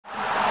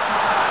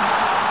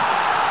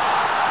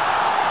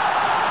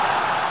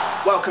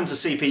Welcome to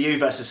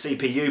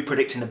CPUvCPU,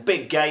 predicting the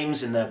big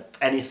games in the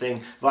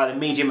anything via the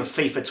medium of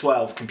FIFA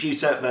 12,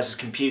 computer versus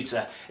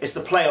computer. It's the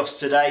playoffs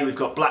today. We've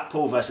got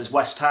Blackpool versus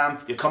West Ham.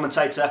 Your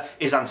commentator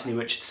is Anthony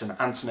Richardson.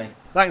 Anthony.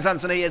 Thanks,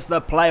 Anthony. It's the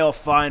playoff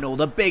final,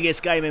 the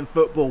biggest game in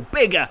football,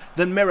 bigger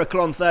than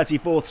Miracle on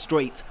 34th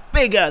Street,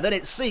 bigger than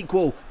its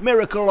sequel,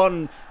 Miracle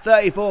on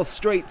 34th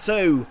Street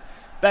 2,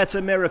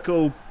 better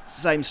Miracle,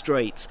 same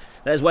street.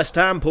 There's West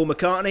Ham, Paul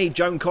McCartney,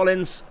 Joan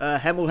Collins,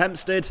 Hemel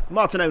Hempstead,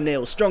 Martin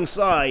O'Neill, strong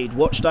side,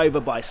 watched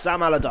over by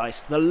Sam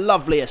Allardyce, the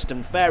loveliest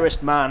and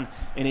fairest man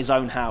in his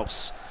own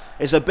house.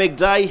 It's a big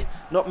day.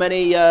 Not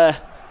many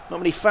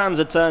fans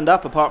have turned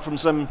up, apart from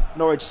some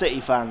Norwich City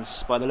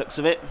fans, by the looks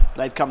of it.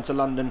 They've come to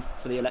London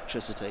for the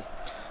electricity.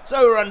 So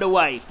we're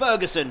underway.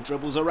 Ferguson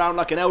dribbles around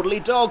like an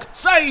elderly dog.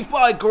 Saved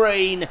by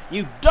Green.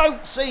 You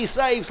don't see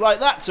saves like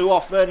that too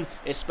often,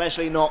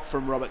 especially not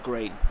from Robert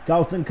Green.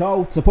 Carlton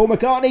Cole to Paul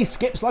McCartney.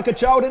 Skips like a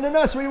child in a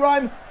nursery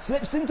rhyme.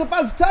 Slips into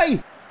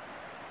Fazte.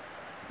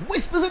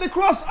 Whispers it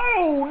across.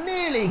 Oh,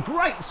 nearly.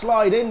 Great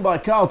slide in by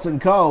Carlton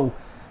Cole.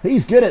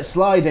 He's good at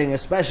sliding,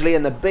 especially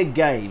in the big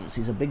games.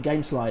 He's a big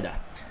game slider.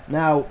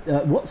 Now,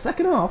 what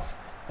second half?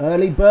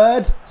 Early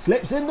bird,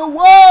 slips in the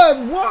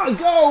one! What a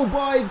goal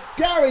by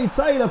Gary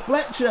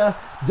Taylor-Fletcher.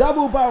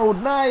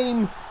 Double-barreled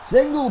name,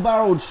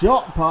 single-barreled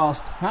shot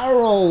past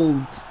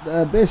Harold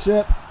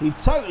Bishop. He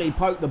totally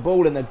poked the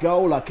ball in the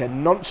goal like a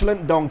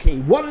nonchalant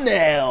donkey.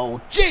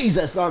 1-0.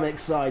 Jesus, I'm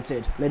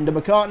excited. Linda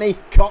McCartney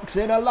cocks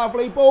in a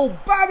lovely ball.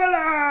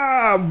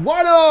 Babylon!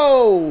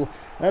 1-0!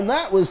 And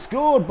that was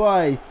scored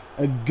by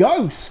a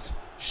ghost.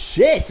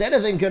 Shit,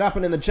 anything could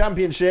happen in the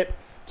Championship.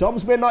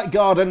 Tom's Midnight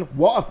Garden,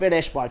 what a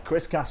finish by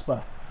Chris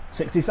Casper.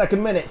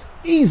 62nd minute,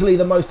 easily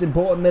the most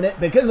important minute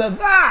because of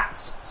that!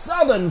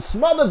 Southern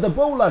smothered the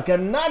ball like a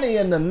nanny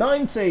in the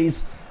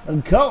 90s,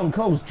 and Carlton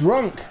Cole's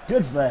drunk.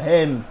 Good for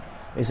him.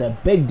 It's a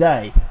big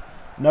day.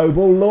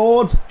 Noble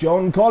Lord,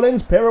 John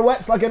Collins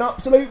pirouettes like an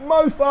absolute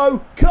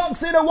mofo,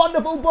 cocks in a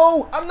wonderful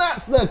ball, and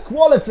that's the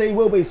quality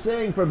we'll be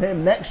seeing from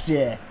him next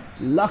year.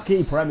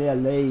 Lucky Premier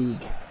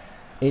League.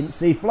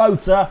 Incy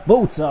floater,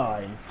 full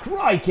time.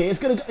 Crikey,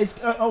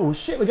 oh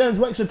shit, we're going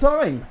to extra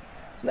time.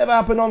 It's never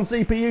happened on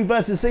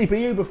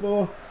CPUvCPU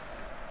before.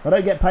 I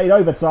don't get paid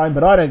overtime,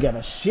 but I don't give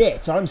a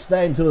shit. I'm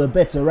staying till the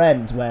bitter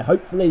end, where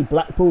hopefully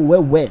Blackpool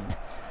will win.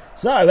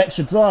 So,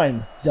 extra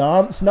time.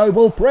 Dance,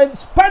 Noble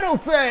Prince,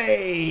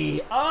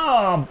 penalty!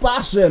 Ah,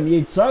 Basham,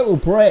 you total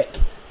prick.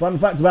 Fun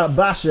fact about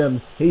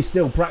Basham, he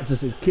still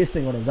practices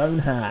kissing on his own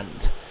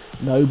hand.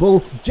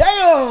 Noble,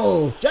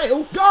 jail,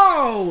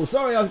 goal!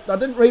 Sorry, I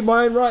didn't read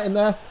my own writing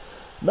there.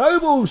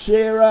 Noble,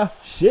 Shearer,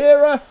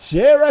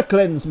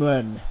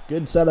 Klinsmann.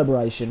 Good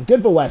celebration.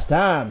 Good for West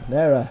Ham.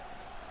 They're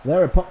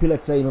a popular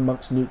team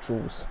amongst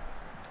neutrals.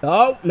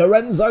 Oh,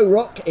 Lorenzo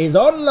Rock is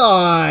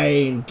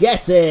online.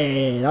 Get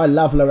in. I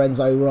love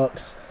Lorenzo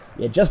Rocks.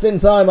 You're just in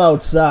time,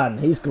 old son.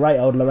 He's great,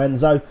 old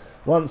Lorenzo.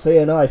 Once he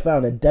and I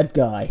found a dead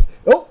guy.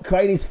 Oh,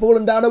 Craney's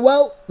fallen down a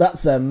well.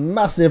 That's a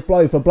massive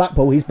blow for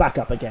Blackpool. He's back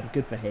up again.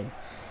 Good for him.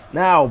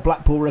 Now,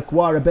 Blackpool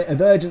require a bit of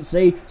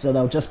urgency, so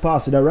they'll just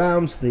pass it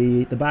around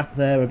the back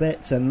there a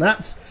bit. And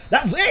that's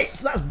it.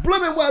 That's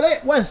blooming well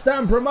it. West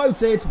Ham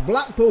promoted.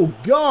 Blackpool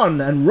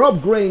gone. And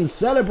Rob Green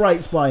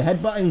celebrates by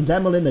headbutting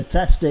Demel in the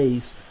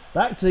testes.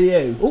 Back to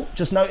you. Oh,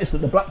 just noticed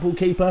that the Blackpool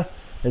keeper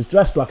is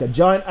dressed like a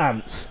giant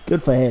ant.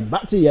 Good for him.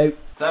 Back to you.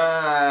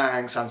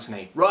 Thanks,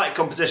 Anthony. Right,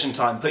 competition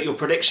time. Put your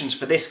predictions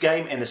for this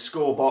game in the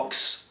score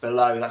box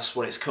below. That's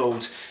what it's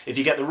called. If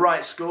you get the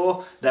right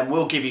score, then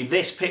we'll give you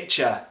this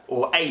picture,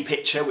 or a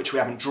picture, which we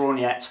haven't drawn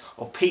yet,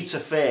 of Peter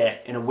Fear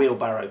in a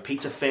wheelbarrow.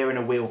 Peter Fear in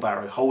a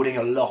wheelbarrow, holding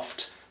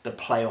aloft the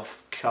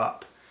playoff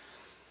cup.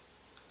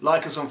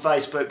 Like us on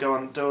Facebook. Go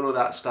on, do all of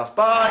that stuff.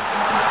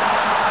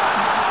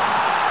 Bye!